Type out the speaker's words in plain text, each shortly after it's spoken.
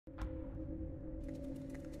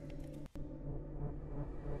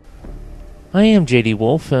I am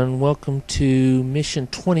JDWolf, and welcome to Mission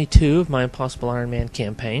 22 of my Impossible Ironman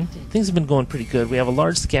campaign. Things have been going pretty good. We have a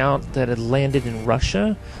large scout that had landed in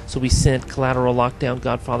Russia, so we sent Collateral, Lockdown,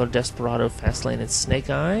 Godfather, Desperado, Fastlane, and Snake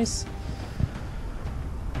Eyes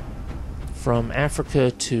from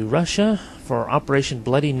Africa to Russia for Operation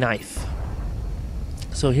Bloody Knife.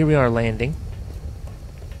 So here we are landing.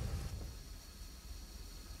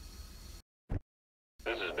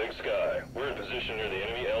 This is Big Sky. We're in position near the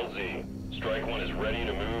enemy LZ. Strike One is ready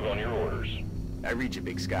to move on your orders. I read you,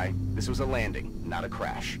 Big Sky. This was a landing, not a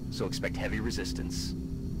crash, so expect heavy resistance.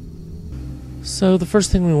 So the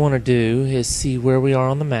first thing we want to do is see where we are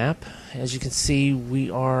on the map. As you can see, we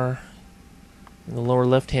are in the lower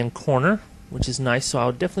left-hand corner, which is nice, so I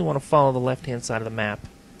would definitely want to follow the left-hand side of the map.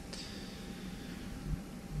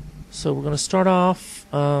 So we're going to start off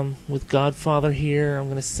with Godfather here. I'm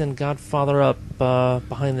going to send Godfather up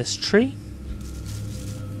behind this tree.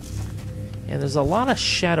 And there's a lot of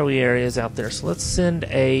shadowy areas out there, so let's send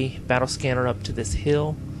a battle scanner up to this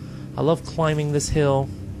hill. I love climbing this hill.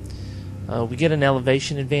 We get an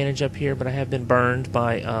elevation advantage up here, but I have been burned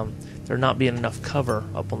by there not being enough cover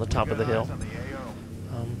up on the top of the hill.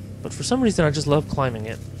 But for some reason I just love climbing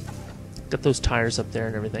it. Got those tires up there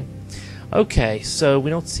and everything. Okay, so we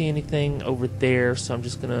don't see anything over there, so I'm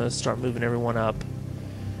just going to start moving everyone up.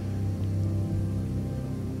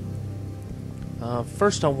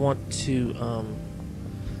 First I want to,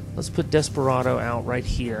 let's put Desperado out right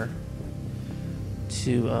here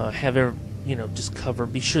to have, just cover,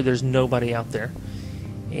 be sure there's nobody out there.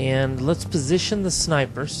 And let's position the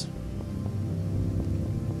snipers.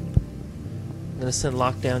 I'm going to send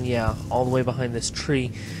Lockdown, all the way behind this tree.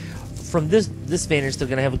 From this vantage, they're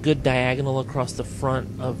going to have a good diagonal across the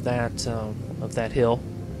front of that hill.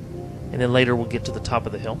 And then later we'll get to the top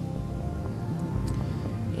of the hill.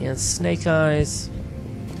 And Snake Eyes,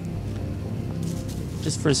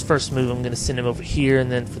 just for his first move, I'm going to send him over here,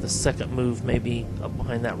 and then for the second move, maybe up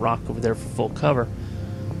behind that rock over there for full cover.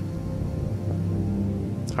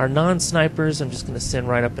 Our non-snipers, I'm just going to send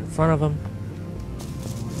right up in front of them.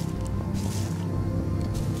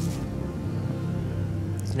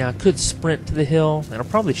 Now I could sprint to the hill, and I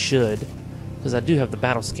probably should, because I do have the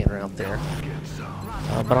battle scanner out there.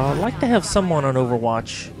 But I'd like to have someone on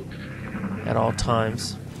Overwatch at all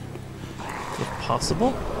times, if possible.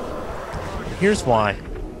 And here's why.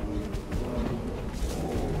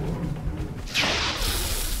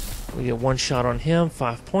 We get one shot on him,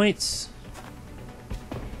 5 points.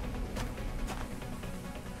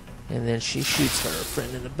 And then she shoots her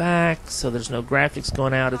friend in the back, so there's no graphics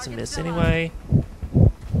going out, it's a miss anyway.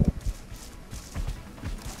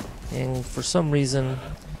 And for some reason,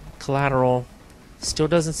 Collateral still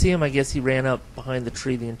doesn't see him. I guess he ran up behind the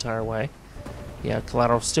tree the entire way. Yeah,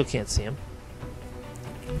 Collateral still can't see him.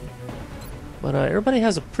 But everybody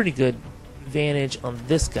has a pretty good advantage on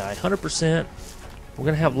this guy, 100%. We're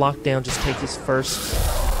going to have Lockdown just take his first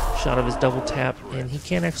shot of his double tap, and he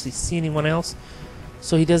can't actually see anyone else,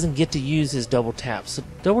 so he doesn't get to use his double tap. So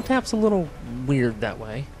double tap's a little weird that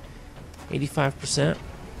way. 85%.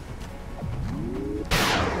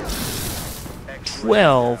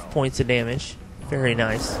 12 points of damage. Very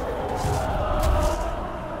nice.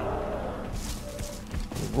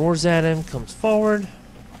 He roars at him, comes forward.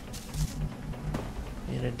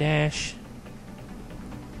 And a dash.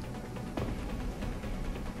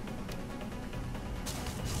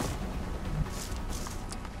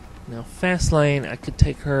 Now Fastlane, I could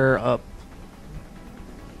take her up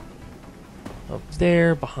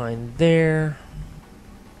there, behind there.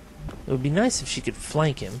 It would be nice if she could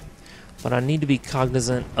flank him. But I need to be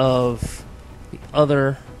cognizant of the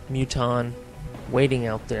other Muton waiting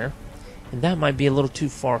out there. And that might be a little too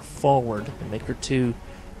far forward and make her too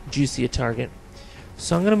juicy a target.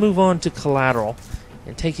 So I'm going to move on to Collateral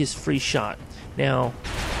and take his free shot. Now,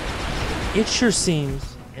 it sure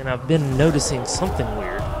seems, and I've been noticing something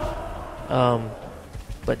weird,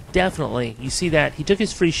 but definitely, you see that? He took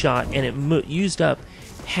his free shot and it used up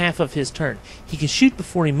half of his turn. He can shoot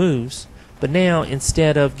before he moves, but now,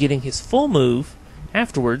 instead of getting his full move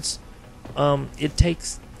afterwards, it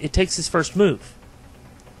takes his first move.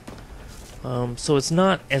 So it's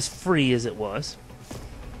not as free as it was.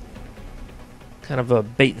 Kind of a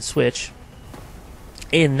bait and switch.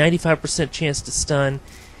 And 95% chance to stun.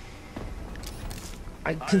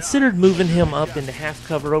 I considered moving him up into half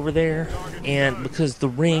cover over there, and because the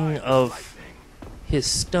ring of his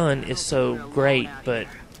stun is so great, but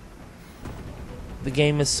the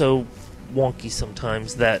game is so wonky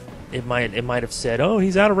sometimes that it might have said, oh,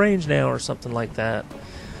 he's out of range now or something like that.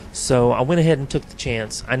 So I went ahead and took the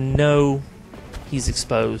chance. I know he's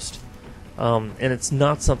exposed. And it's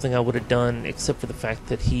not something I would have done except for the fact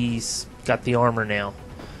that he's got the armor now.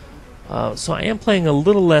 So I am playing a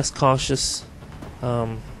little less cautious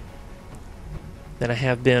than I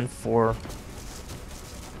have been for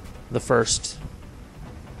the first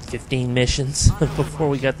 15 missions before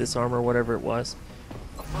we got this armor, whatever it was.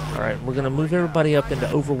 Alright, we're going to move everybody up into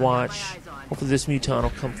Overwatch. Hopefully this muton will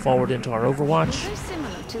come forward into our Overwatch. Very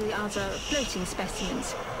similar to the other floating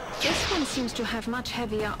specimens. This one seems to have much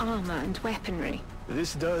heavier armor and weaponry.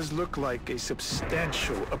 This does look like a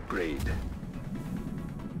substantial upgrade.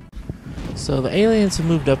 So the aliens have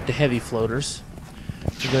moved up to heavy floaters.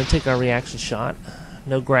 We're going to take our reaction shot.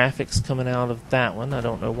 No graphics coming out of that one. I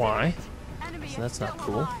don't know why. So that's not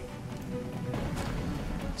cool.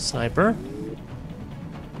 Sniper.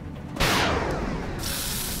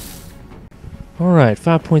 Alright,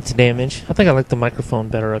 5 points of damage. I think I like the microphone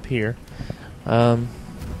better up here.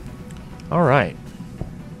 Alright.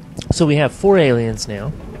 So we have 4 aliens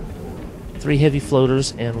now. 3 heavy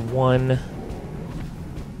floaters and 1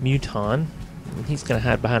 muton. And he's going to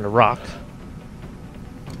hide behind a rock.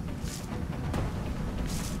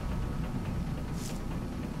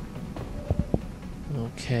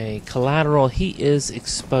 Okay, collateral. He is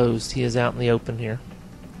exposed. He is out in the open here.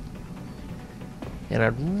 And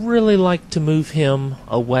I'd really like to move him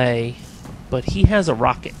away, but he has a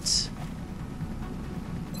rocket.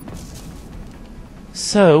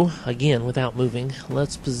 So, again, without moving,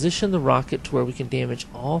 let's position the rocket to where we can damage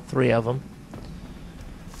all 3 of them.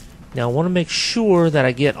 Now I want to make sure that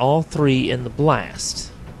I get all 3 in the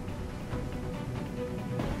blast.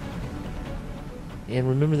 And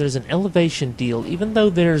remember, there's an elevation deal. Even though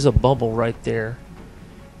there's a bubble right there,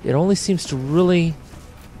 it only seems to really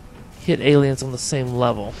hit aliens on the same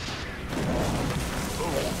level.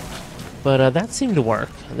 But that seemed to work.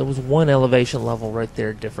 There was 1 elevation level right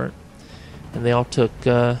there different. And they all took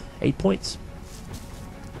 8 points.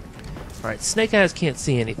 Alright, Snake Eyes can't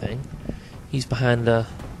see anything. He's behind a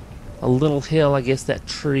little hill. I guess that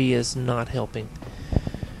tree is not helping.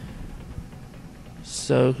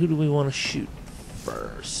 So who do we want to shoot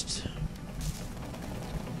first?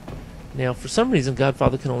 Now, for some reason,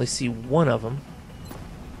 Godfather can only see 1 of them.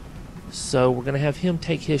 So we're going to have him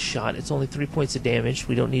take his shot. It's only 3 points of damage.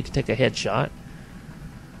 We don't need to take a headshot.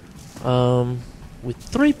 With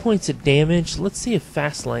 3 points of damage, let's see if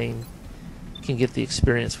Fastlane can get the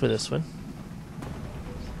experience for this one.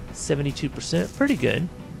 72%. Pretty good.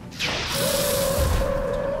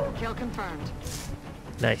 Kill confirmed.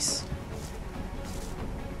 Nice.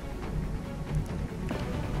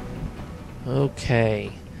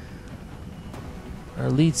 Okay.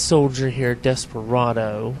 Our lead soldier here,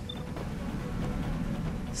 Desperado.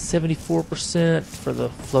 74% for the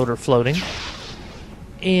floater floating.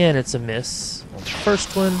 And it's a miss on the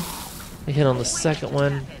first one. We hit on the second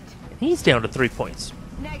one. He's down to 3 points.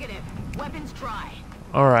 Negative. Weapons dry.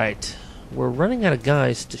 Alright. We're running out of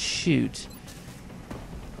guys to shoot.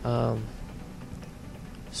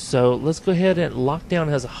 So let's go ahead and Lockdown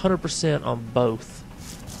has 100% on both.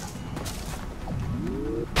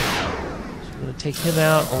 So I'm going to take him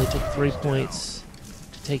out. Only took 3 points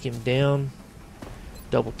to take him down.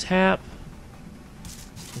 Double tap.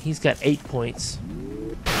 And he's got 8 points.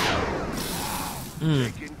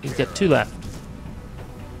 He's got 2 left.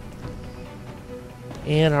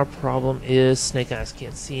 And our problem is Snake Eyes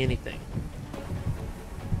can't see anything.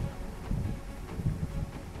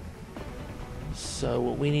 So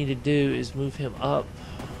what we need to do is move him up.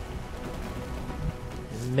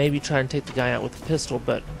 And maybe try and take the guy out with a pistol,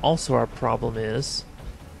 but also our problem is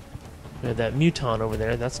we have that muton over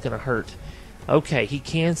there. That's going to hurt. Okay, he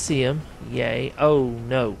can see him. Yay. Oh,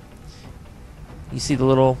 no. You see the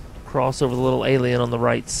little cross over the little alien on the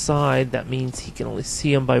right side. That means he can only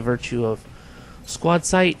see him by virtue of squad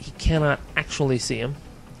sight. He cannot actually see him.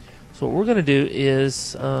 So what we're going to do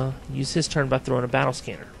is use his turn by throwing a battle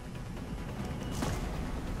scanner.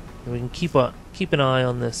 And we can keep an eye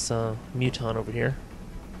on this muton over here.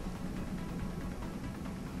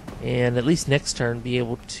 And at least next turn be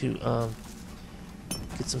able to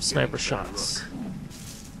get some sniper shots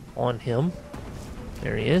on him.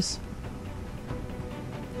 There he is.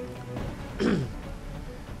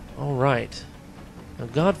 Alright. Now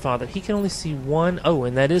Godfather, he can only see 1. Oh,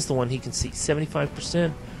 and that is the one he can see.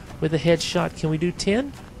 75% with a headshot. Can we do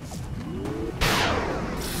 10?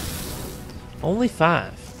 Only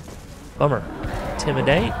 5. Bummer.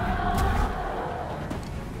 Intimidate.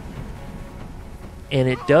 And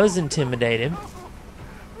it does intimidate him.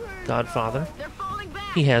 Godfather.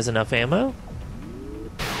 He has enough ammo.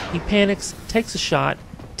 He panics, takes a shot,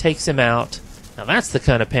 takes him out. Now that's the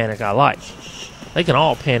kind of panic I like. They can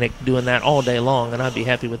all panic doing that all day long, and I'd be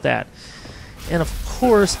happy with that. And of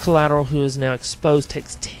course, Collateral, who is now exposed,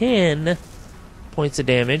 takes 10 points of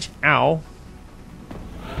damage. Ow.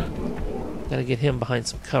 Gotta get him behind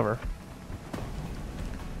some cover.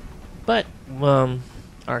 But,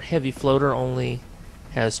 our heavy floater only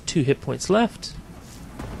has 2 hit points left.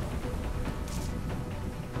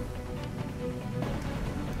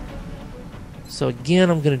 So again,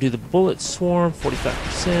 I'm going to do the bullet swarm,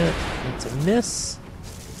 45%. It's a miss.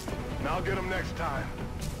 I'll get him next time.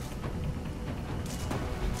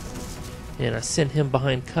 And I send him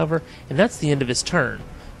behind cover, and that's the end of his turn.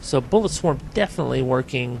 So bullet swarm definitely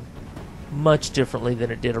working much differently than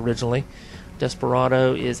it did originally.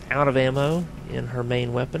 Desperado is out of ammo in her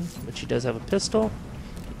main weapon, but she does have a pistol.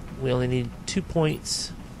 We only need 2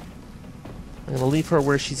 points. I'm going to leave her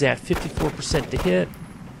where she's at, 54% to hit.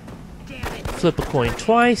 Flip a coin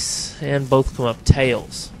twice, and both come up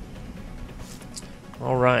tails.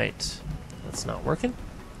 Alright, that's not working.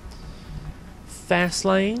 Fast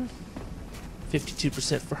lane,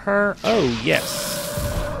 52% for her. Oh,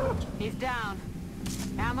 yes. He's down.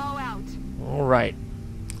 Ammo out. Alright,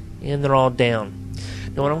 and they're all down.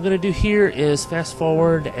 Now what I'm going to do here is fast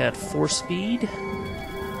forward at 4 speed.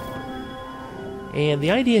 And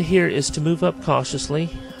the idea here is to move up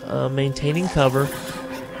cautiously, maintaining cover,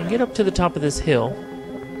 and get up to the top of this hill.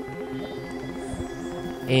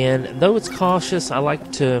 And though it's cautious, I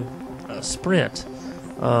like to sprint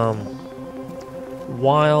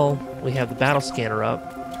while we have the battle scanner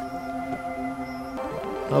up.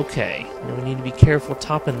 Okay, now we need to be careful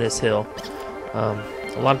topping this hill.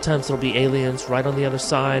 A lot of times there'll be aliens right on the other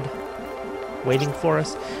side waiting for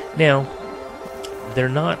us. Now, they're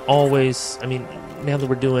not always, I mean, now that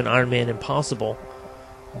we're doing Ironman Impossible,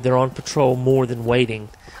 they're on patrol more than waiting.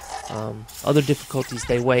 Other difficulties,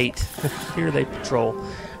 they wait. Here they patrol.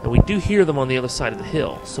 And we do hear them on the other side of the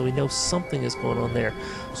hill, so we know something is going on there.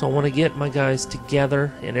 So I want to get my guys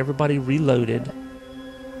together and everybody reloaded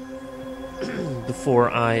before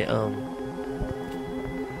I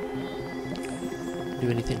do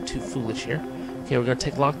anything too foolish here. Okay, we're going to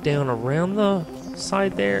take lockdown around the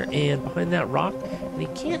side there and behind that rock, and he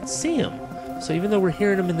can't see him. So even though we're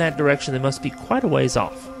hearing them in that direction, they must be quite a ways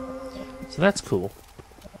off. So that's cool.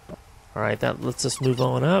 Alright, that lets us move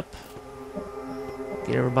on up.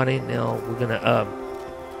 Get everybody. Now we're gonna,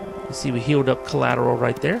 you see we healed up Collateral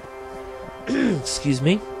right there. Excuse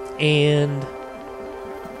me. And,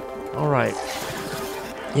 alright.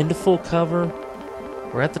 Into full cover.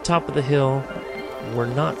 We're at the top of the hill.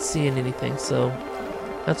 We're not seeing anything, so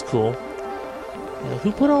that's cool. Now,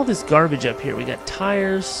 who put all this garbage up here? We got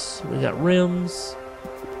tires, we got rims,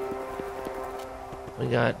 we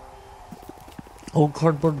got old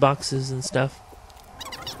cardboard boxes and stuff.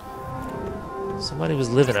 Somebody was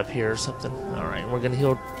living up here or something. Alright, we're going to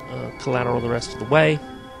heal Collateral the rest of the way.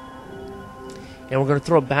 And we're going to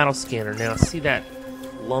throw a battle scanner. Now, see that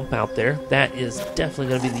lump out there? That is definitely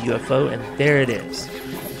going to be the UFO, and there it is.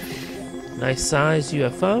 Nice size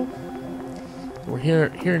UFO. We're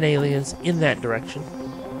hearing aliens in that direction.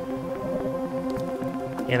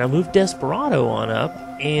 And I moved Desperado on up,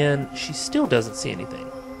 and she still doesn't see anything.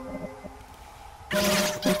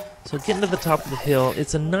 So getting to the top of the hill,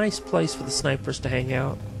 it's a nice place for the snipers to hang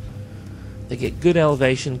out. They get good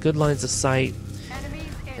elevation, good lines of sight.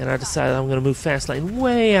 And I decided I'm going to move fast lane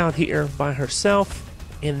way out here by herself.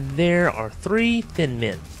 And there are 3 thin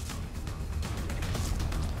men.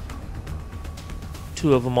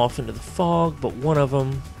 2 of them off into the fog, but 1 of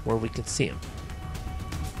them where we can see him.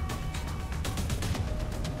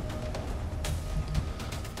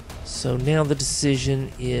 So now the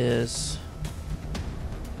decision is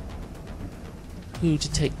who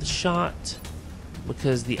to take the shot,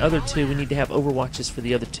 because the other 2, we need to have overwatches for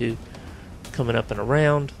the other 2 coming up and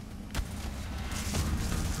around.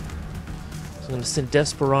 So I'm going to send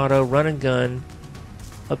Desperado, run and gun,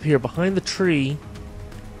 up here behind the tree.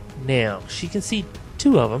 Now, she can see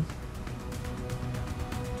 2 of them.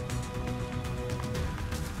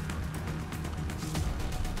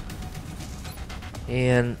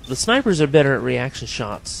 And the snipers are better at reaction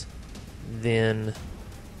shots than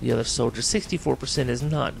the other soldiers. 64% is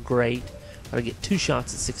not great. I get 2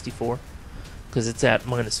 shots at 64 because it's at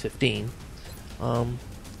 -15. So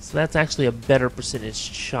that's actually a better percentage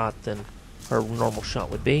shot than her normal shot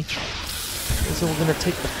would be. And so we're going to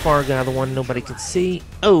take the far guy, the one nobody can see.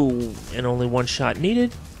 Oh, and only 1 shot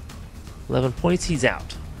needed. 11 points, he's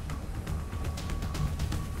out.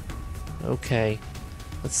 Okay.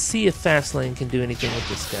 Let's see if Fastlane can do anything with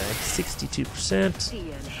this guy. 62%.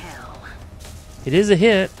 It is a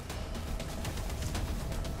hit.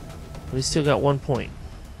 But he's still got 1 point,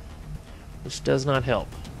 which does not help.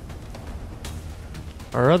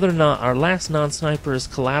 Our last non-sniper is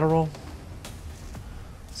Collateral.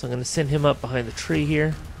 So I'm going to send him up behind the tree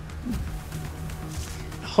here.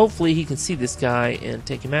 Hopefully he can see this guy and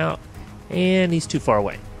take him out. And he's too far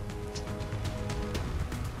away.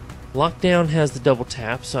 Lockdown has the double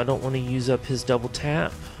tap, so I don't want to use up his double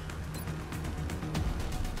tap.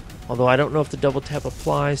 Although I don't know if the double tap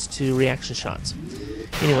applies to reaction shots.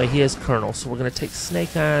 Anyway, he has Colonel, so we're going to take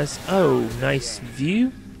Snake Eyes. Oh, nice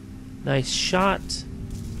view. Nice shot.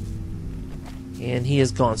 And he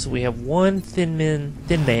is gone. So we have one thin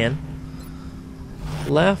man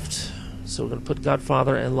left. So we're going to put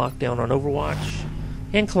Godfather and Lockdown on Overwatch.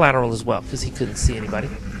 And Collateral as well, because he couldn't see anybody.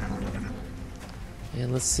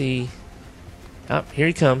 And let's see. Oh, here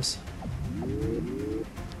he comes.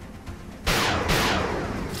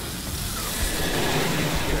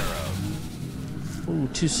 Ooh,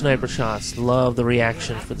 2 sniper shots. Love the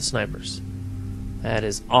reaction for the snipers. That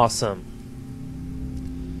is awesome.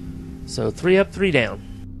 So 3 up, 3 down.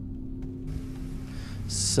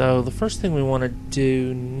 So the first thing we want to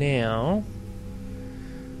do now,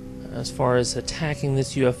 as far as attacking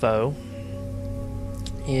this UFO,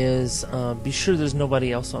 is be sure there's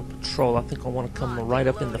nobody else on patrol. I think I want to come right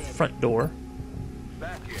up in the front door.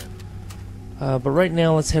 But right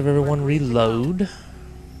now, let's have everyone reload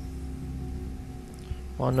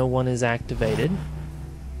while no one is activated.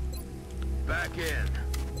 Back in.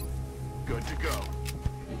 Good to go.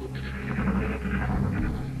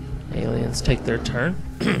 Aliens take their turn.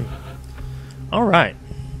 Alright.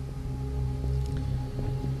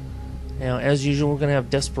 Now, as usual, we're going to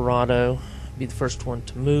have Desperado be the first one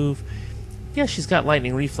to move. Yeah, she's got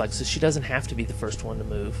lightning reflexes. She doesn't have to be the first one to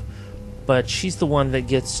move. But she's the one that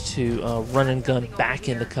gets to run and gun back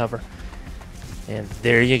into cover. And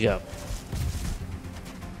there you go.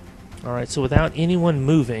 Alright, so without anyone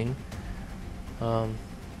moving,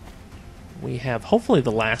 we have hopefully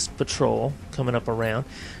the last patrol coming up around.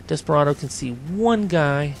 Desperado can see one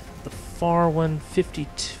guy, the far one,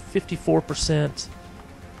 54%.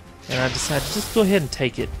 And I decided to just go ahead and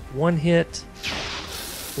take it. 1 hit,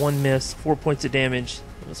 1 miss, 4 points of damage.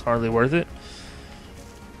 It was hardly worth it.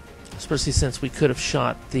 Especially since we could have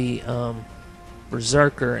shot the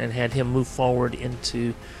Berserker and had him move forward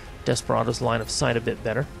into Desperado's line of sight a bit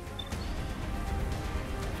better.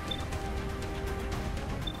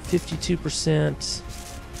 52%.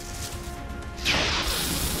 I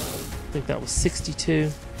think that was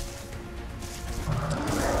 62.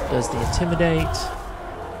 Does the Intimidate.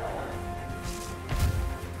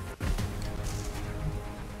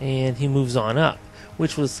 And he moves on up,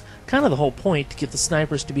 which was kind of the whole point, to get the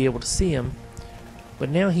snipers to be able to see him. But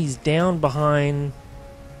now he's down behind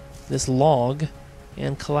this log,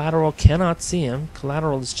 and Collateral cannot see him.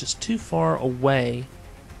 Collateral is just too far away.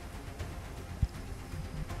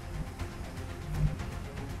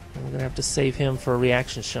 And we're going to have to save him for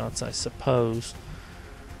reaction shots, I suppose,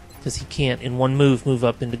 because he can't, in one move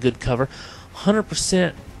up into good cover.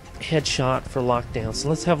 100% headshot for Lockdown. So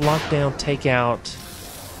let's have Lockdown take out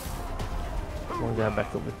one guy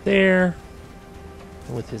back over there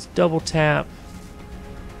with his double tap.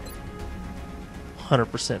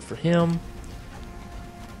 100% for him.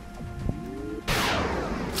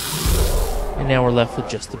 And now we're left with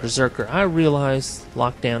just the Berserker. I realize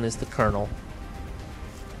Lockdown is the Colonel,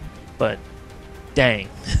 but dang.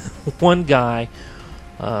 One guy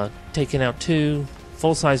taking out 2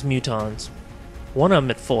 full-size mutons, one of them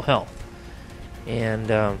at full health,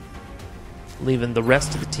 and leaving the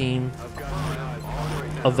rest of the team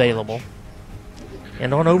available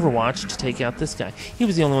and on Overwatch to take out this guy. He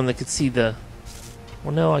was the only one that could see the...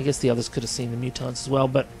 Well, no, I guess the others could have seen the mutants as well,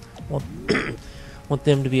 but want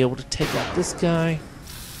them to be able to take out this guy.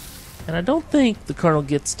 And I don't think the Colonel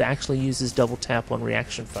gets to actually use his double tap on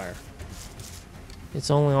reaction fire.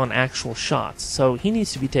 It's only on actual shots, so he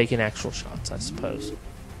needs to be taking actual shots, I suppose.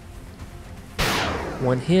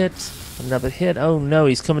 1 hit, another hit. Oh no,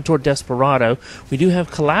 he's coming toward Desperado. We do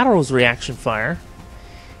have Collateral's reaction fire.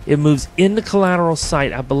 It moves into Collateral's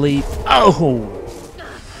sight, I believe. Oh!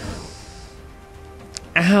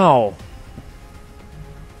 Ow!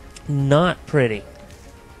 Not pretty.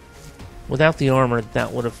 Without the armor,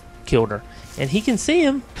 that would have killed her. And he can see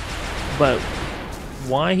him, but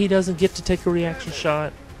why he doesn't get to take a reaction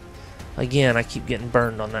shot? Again, I keep getting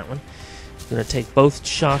burned on that one. Gonna take both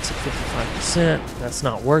shots at 55%. That's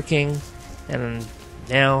not working. And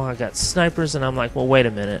now I got snipers, and I'm like, well, wait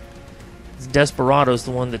a minute. Desperado's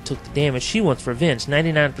the one that took the damage. She wants revenge.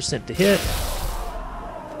 99% to hit.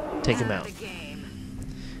 Take him out.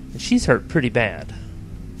 And she's hurt pretty bad.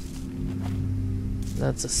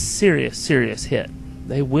 That's a serious, serious hit.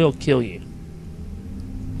 They will kill you.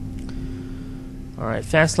 Alright,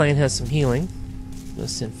 fast lane has some healing.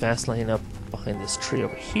 Let's send fast lane up behind this tree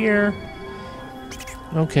over here.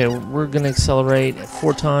 Okay, we're going to accelerate at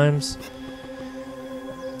 4 times.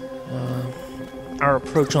 Our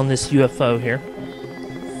approach on this UFO here.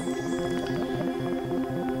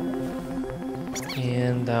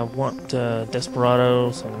 And I want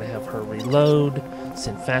Desperado, so I'm going to have her reload.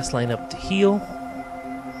 Send fast lane up to heal.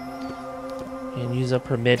 And use up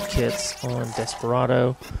her med kits on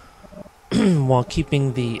Desperado. While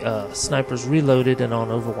keeping the snipers reloaded and on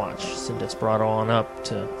overwatch. Send Desperado on up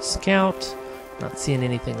to scout. Not seeing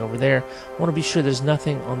anything over there. I want to be sure there's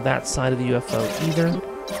nothing on that side of the UFO either.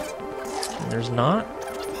 And there's not.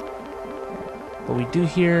 But we do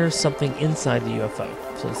hear something inside the UFO.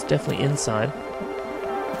 So it's definitely inside.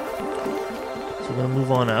 So we're going to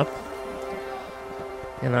move on up.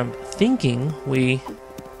 And I'm thinking we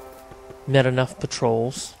met enough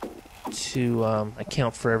patrols to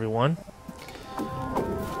account for everyone.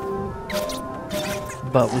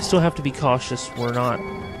 But we still have to be cautious. We're not,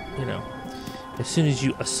 you know, as soon as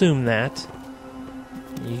you assume that,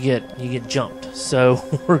 you get jumped. So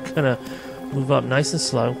we're gonna move up nice and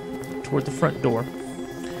slow toward the front door.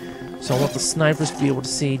 So I want the snipers to be able to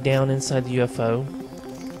see down inside the UFO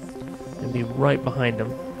and be right behind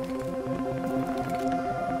them.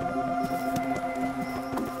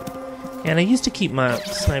 And I used to keep my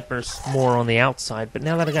snipers more on the outside, but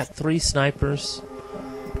now that I got 3 snipers,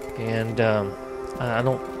 and I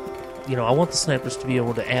don't, you know, I want the snipers to be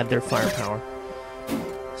able to add their firepower.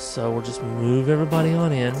 So we'll just move everybody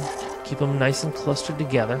on in, keep them nice and clustered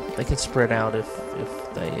together. They can spread out if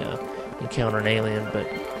they encounter an alien, but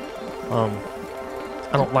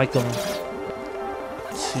I don't like them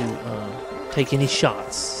to take any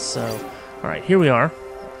shots. So, all right, here we are.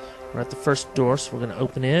 We're at the first door, so we're going to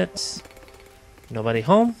open it. Nobody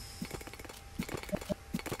home.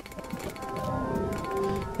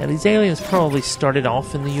 Now, these aliens probably started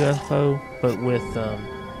off in the UFO, but with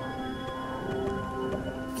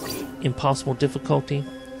impossible difficulty.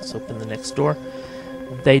 Let's open the next door.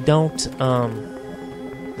 They don't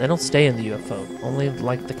stay in the UFO. Only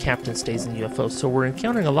like the captain stays in the UFO. So we're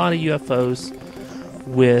encountering a lot of UFOs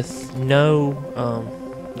with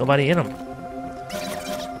nobody in them.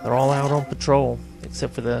 They're all out on patrol,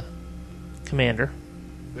 except for the commander.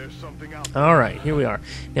 There's something out. All right, here we are.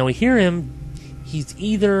 Now we hear him. He's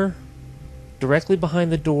either directly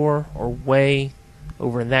behind the door or way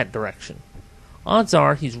over in that direction. Odds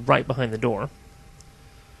are he's right behind the door,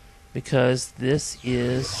 because this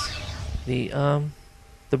is the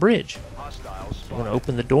bridge. We're going to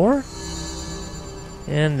open the door,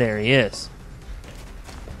 and there he is.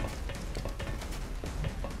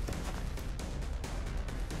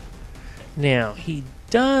 Now, he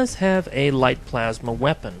does have a light plasma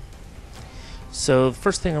weapon. So the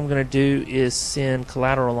first thing I'm going to do is send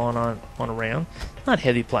collateral on around. Not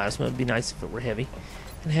heavy plasma, it'd be nice if it were heavy.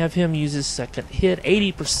 And have him use his second hit,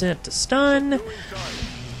 80% to stun.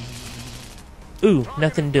 Ooh,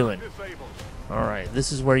 nothing doing. Alright,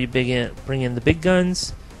 this is where you bring in the big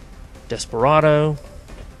guns. Desperado.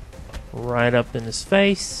 Right up in his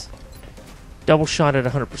face. Double shot at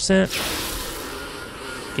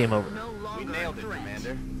 100%. Game over. We nailed it,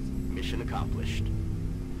 Commander. Mission accomplished.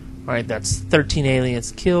 Alright, that's 13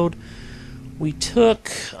 aliens killed. We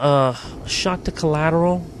took a shot to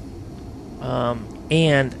collateral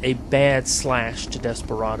and a bad slash to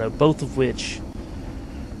Desperado, both of which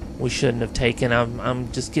we shouldn't have taken.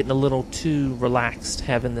 I'm just getting a little too relaxed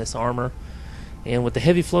having this armor. And with the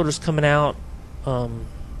heavy floaters coming out,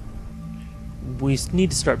 we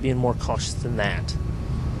need to start being more cautious than that.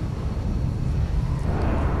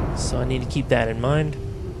 So I need to keep that in mind.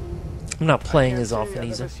 I'm not playing as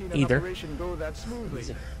often either.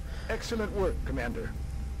 Excellent work, Commander.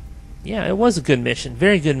 Yeah, it was a good mission.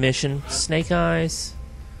 Very good mission. Snake Eyes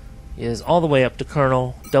is all the way up to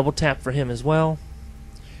Colonel. Double tap for him as well.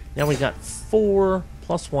 Now we got 4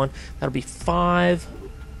 plus 1. That'll be 5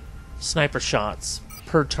 sniper shots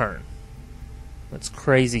per turn. That's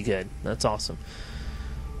crazy good. That's awesome.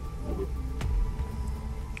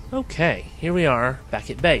 Okay, here we are back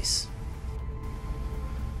at base.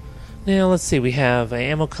 Now let's see, we have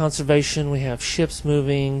ammo conservation, we have ships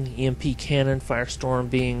moving, EMP cannon, firestorm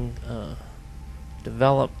being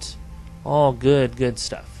developed. All good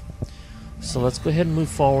stuff. So let's go ahead and move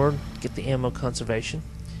forward, get the ammo conservation.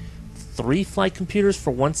 3 flight computers for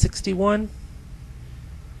 161.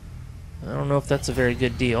 I don't know if that's a very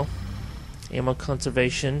good deal. Ammo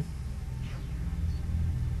conservation.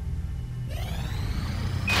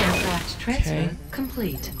 Aircraft transfer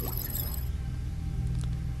complete.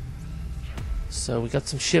 So we got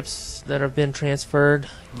some ships that have been transferred.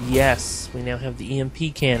 Yes, we now have the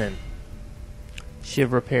EMP cannon.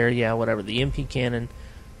 Shiv repair, yeah, whatever. The EMP cannon,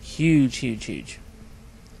 huge, huge, huge.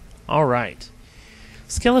 Alright.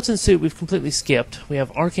 Skeleton suit we've completely skipped. We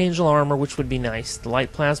have Archangel armor, which would be nice. The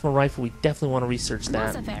light plasma rifle, we definitely want to research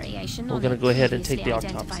that. We're going to go ahead and take the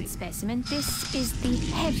autopsy. Specimen. This is the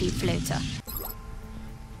heavy floater.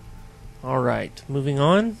 Alright, moving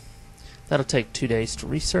on. That'll take 2 days to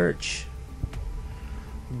research.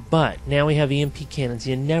 But now we have EMP cannons.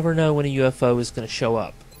 You never know when a UFO is going to show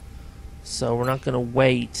up. So we're not going to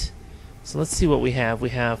wait. So let's see what we have.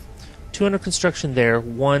 We have 2 under construction there,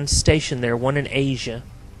 1 stationed there, 1 in Asia.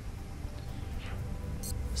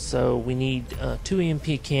 So we need 2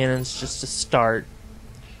 EMP cannons just to start.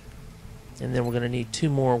 And then we're going to need 2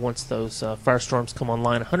 more once those firestorms come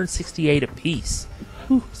online. 168 apiece.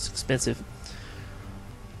 Whew, it's expensive.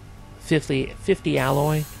 50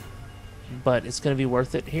 alloy. But it's going to be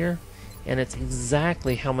worth it here. And it's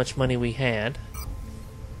exactly how much money we had.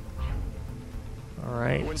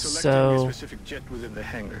 Alright, When selecting so a specific jet within the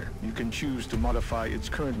hangar, you can choose to modify its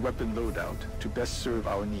current weapon loadout to best serve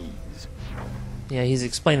our needs. yeah, he's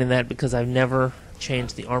explaining that because I've never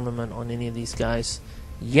changed the armament on any of these guys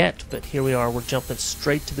yet, but here we are. We're jumping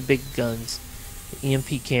straight to the big guns. The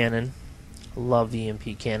EMP cannon. Love the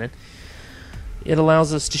EMP cannon. It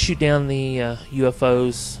allows us to shoot down the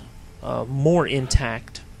UFOs more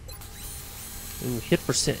intact. Ooh, hit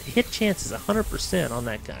chance is 100% on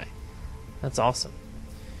that guy. That's awesome.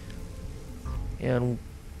 And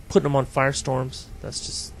putting them on firestorms,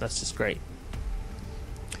 that's just great.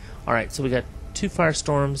 Alright, so we got 2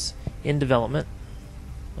 firestorms in development,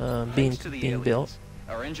 being built.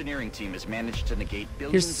 Our engineering team has managed to negate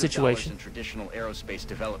Here's the billions of dollars situation. in traditional aerospace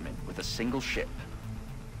development with a single ship.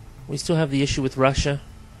 We still have the issue with Russia,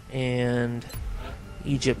 and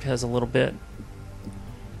Egypt has a little bit.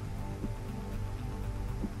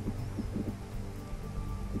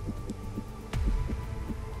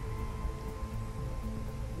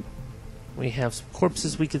 We have some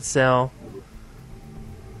corpses we could sell.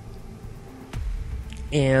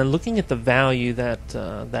 And looking at the value that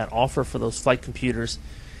that offer for those flight computers,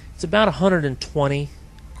 it's about 120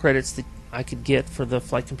 credits that I could get for the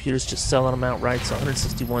flight computers just selling them outright. So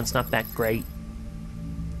 161 is not that great.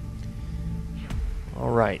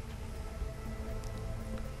 Alright.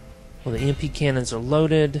 Well, the EMP cannons are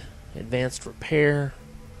loaded. Advanced repair.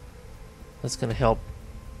 That's going to help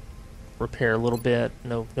repair a little bit.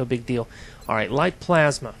 No big deal. Alright, light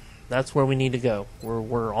plasma. That's where we need to go.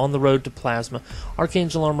 We're on the road to plasma.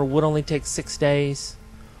 Archangel armor would only take 6 days,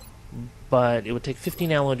 but it would take 15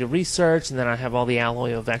 alloy to research, and then I have all the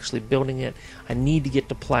alloy of actually building it. I need to get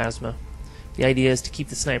to plasma. The idea is to keep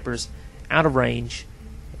the snipers out of range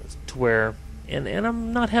to where, and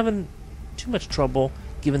I'm not having too much trouble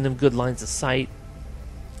giving them good lines of sight.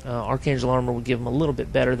 Archangel armor would give them a little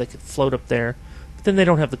bit better. They could float up there, but then they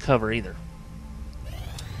don't have the cover either.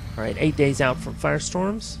 Alright, 8 days out from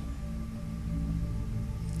firestorms.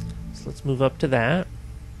 So let's move up to that.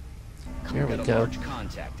 There we go.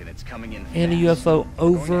 And a UFO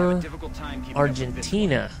over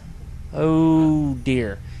Argentina. Oh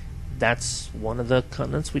dear. That's one of the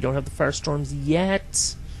continents we don't have the firestorms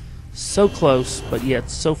yet. So close, but yet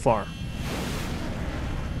so far.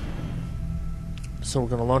 So we're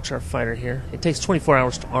going to launch our fighter here. It takes 24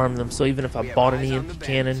 hours to arm them, so even if I bought an EMP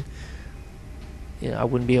cannon, I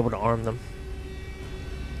wouldn't be able to arm them.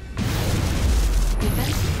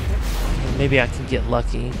 Maybe I can get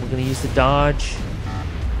lucky. We're going to use the dodge.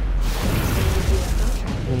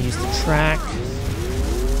 We're going to use the track.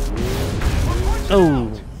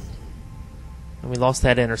 Oh! And we lost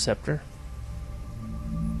that interceptor.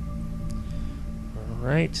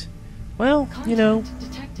 Alright. Well, you know,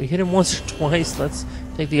 we hit him once or twice. Let's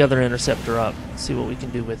take the other interceptor up and see what we can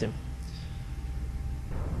do with him.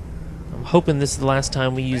 I'm hoping this is the last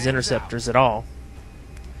time we use interceptors at all.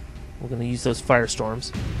 We're going to use those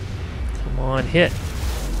firestorms. Come on, hit.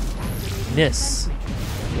 Miss.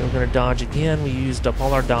 Okay, we're going to dodge again. We used up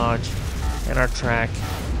all our dodge and our track.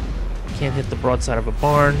 Can't hit the broadside of a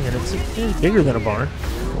barn, and it's bigger than a barn.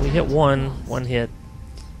 We hit one hit,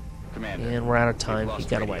 Commander, and we're out of time. He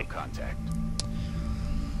got away. Contact.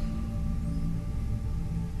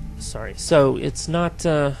 Sorry. So it's not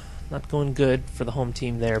going good for the home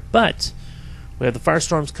team there, but we have the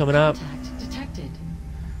firestorms coming up.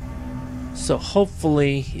 So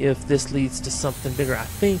hopefully, if this leads to something bigger, I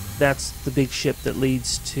think that's the big ship that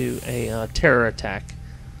leads to a terror attack.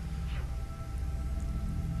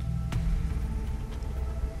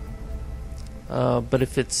 But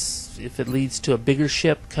if it leads to a bigger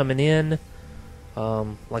ship coming in,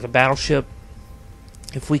 like a battleship,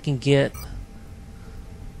 if we can get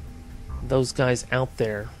those guys out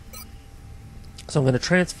there. So I'm going to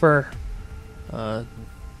transfer that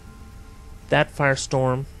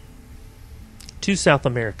Firestorm to South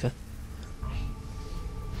America.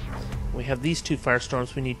 We have these 2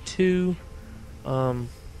 Firestorms. We need 2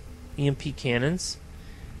 EMP cannons.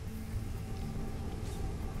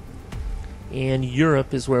 And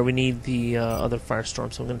Europe is where we need the other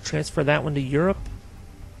Firestorm. So I'm going to transfer that one to Europe.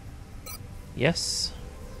 Yes.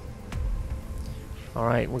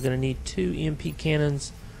 Alright, we're going to need 2 EMP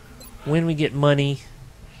cannons when we get money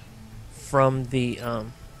from the... it's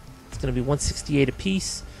going to be 168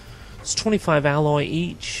 apiece. It's 25 alloy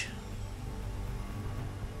each.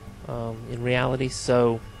 In reality,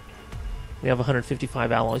 so we have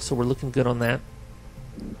 155 alloy, so we're looking good on that.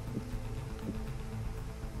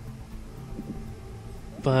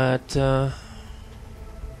 But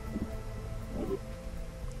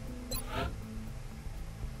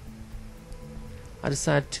I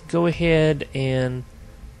decided to go ahead and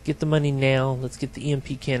get the money now. Let's get the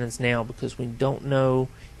EMP cannons now, because we don't know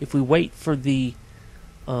if we wait for the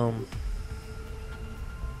yeah,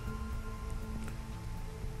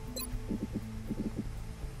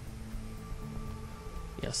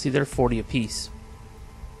 see, they're 40 apiece.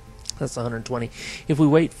 That's 120. If we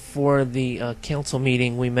wait for the council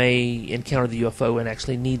meeting, we may encounter the UFO and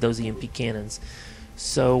actually need those EMP cannons.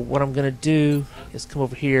 So what I'm going to do is come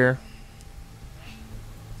over here.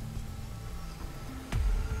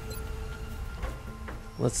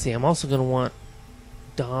 Let's see, I'm also going to want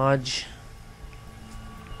dodge.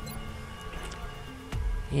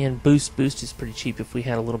 And boost. Boost is pretty cheap if we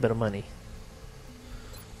had a little bit of money.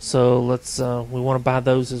 So let's, we want to buy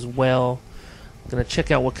those as well. I'm going to check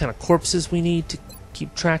out what kind of corpses we need to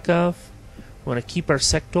keep track of. We want to keep our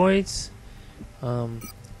sectoids.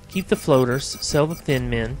 Keep the floaters. Sell the thin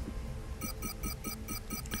men.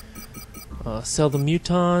 Sell the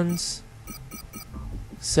mutons.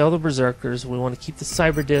 Sell the berserkers. We want to keep the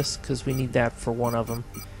cyber disc because we need that for one of them.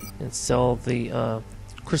 And sell the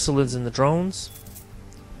chrysalids and the drones.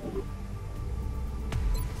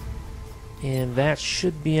 And that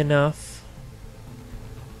should be enough.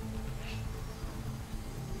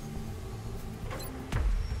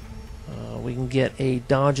 We can get a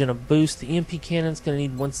dodge and a boost. The EMP cannon's going to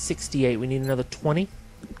need 168. We need another 20.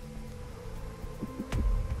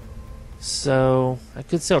 So I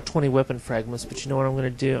could sell 20 weapon fragments, but you know what I'm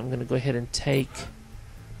going to do? I'm going to go ahead and take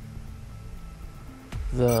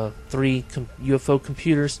the 3 UFO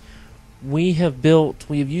computers. We have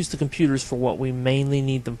used the computers for what we mainly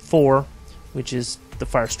need them for, which is the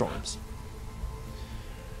Firestorms.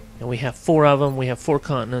 And we have 4 of them. We have 4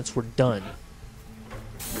 continents. We're done.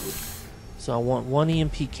 So I want 1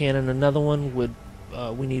 EMP cannon. Another one would,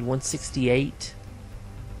 we need 168.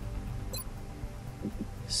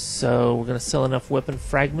 So we're going to sell enough weapon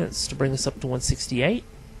fragments to bring us up to 168.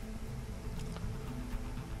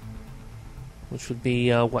 Which would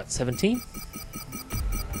be, what, 17?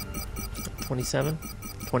 27?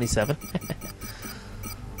 27.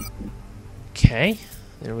 Okay,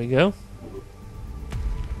 there we go.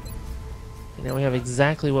 And now we have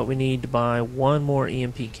exactly what we need to buy 1 more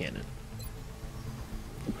EMP cannon.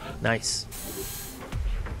 Nice.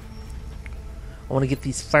 I want to get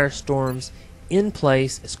these Firestorms in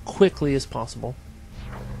place as quickly as possible.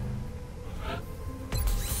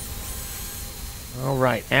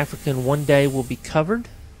 Alright, Africa in 1 day will be covered.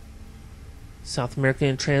 South America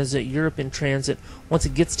in transit, Europe in transit. Once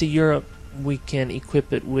it gets to Europe, we can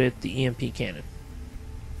equip it with the EMP cannon.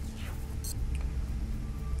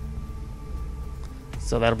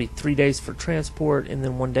 So that'll be 3 days for transport and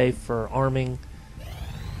then 1 day for arming.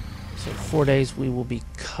 So 4 days we will be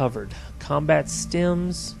covered. Combat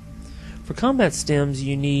stems. For combat stems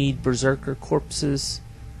you need berserker corpses,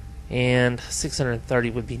 and 630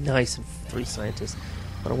 would be nice and 3 scientists.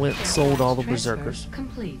 But I went and sold all the berserkers.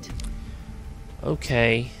 Complete.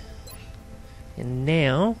 Okay. And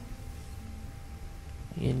now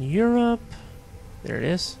in Europe, there it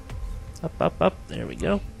is. Up, up, up. There we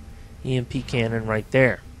go. EMP cannon right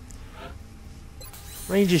there.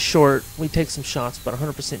 Range is short. We take some shots, but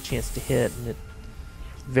 100% chance to hit, and it's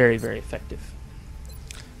very, very effective.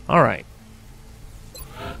 Alright.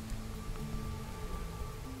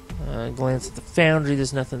 Glance at the foundry.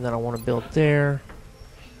 There's nothing that I want to build there.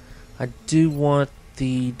 I do want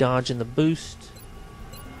the dodge and the boost.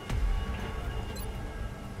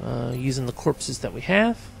 Using the corpses that we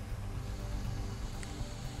have.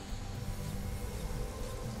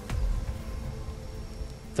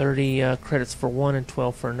 $30 credits for one and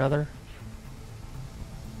 12 for another.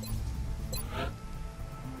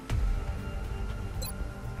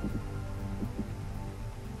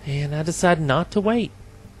 I decided not to wait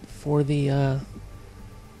for the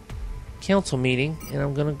council meeting, and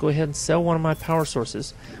I'm going to go ahead and sell one of my power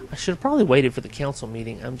sources. I should have probably waited for the council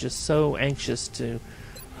meeting. I'm just so anxious to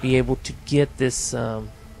be able to get this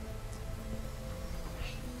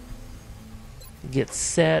get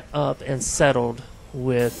set up and settled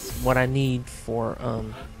with what I need for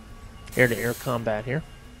air-to-air combat here.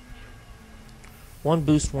 One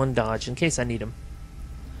boost, one dodge, in case I need them.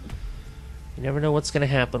 You never know what's going to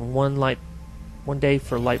happen. One day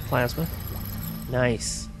for light plasma.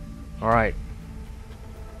 Nice. Alright.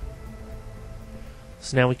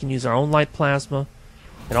 So now we can use our own light plasma.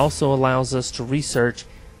 It also allows us to research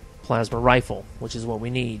plasma rifle, which is what we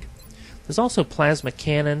need. There's also plasma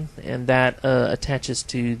cannon, and that attaches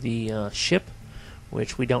to the ship,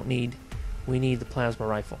 which we don't need. We need the plasma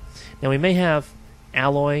rifle. Now we may have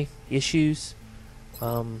alloy issues,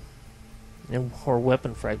 or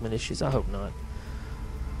weapon fragment issues. I hope not.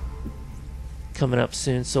 Coming up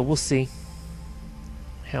soon, so we'll see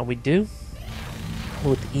how we do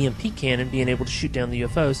with the EMP cannon being able to shoot down the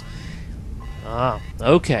UFOs.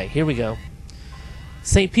 Okay, here we go.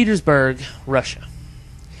 St. Petersburg, Russia.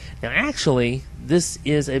 Now actually, this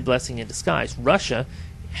is a blessing in disguise. Russia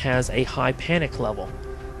has a high panic level.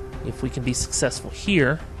 If we can be successful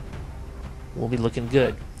here, we'll be looking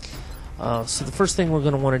good. So the first thing we're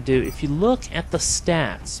going to want to do, if you look at the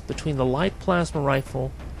stats between the light plasma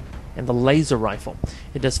rifle and the laser rifle,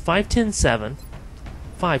 it does 5-10-7,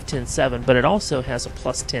 5-10-7, but it also has a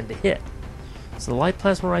plus 10 to hit. So the light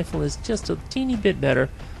plasma rifle is just a teeny bit better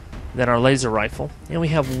than our laser rifle, and we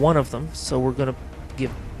have one of them, so we're going to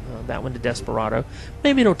give that one to Desperado.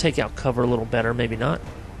 Maybe it'll take out cover a little better, maybe not.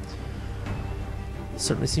 It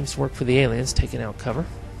certainly seems to work for the aliens, taking out cover.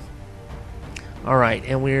 Alright,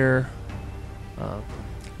 and we're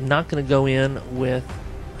not going to go in with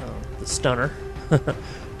the stunner.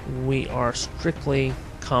 We are strictly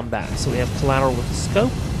combat. So we have collateral with the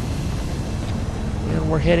scope.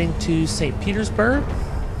 And we're heading to St. Petersburg,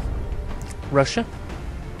 Russia,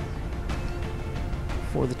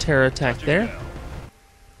 for the terror attack there.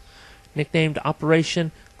 Nicknamed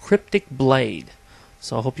Operation Cryptic Blade.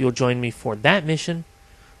 So I hope you'll join me for that mission.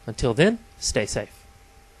 Until then, stay safe.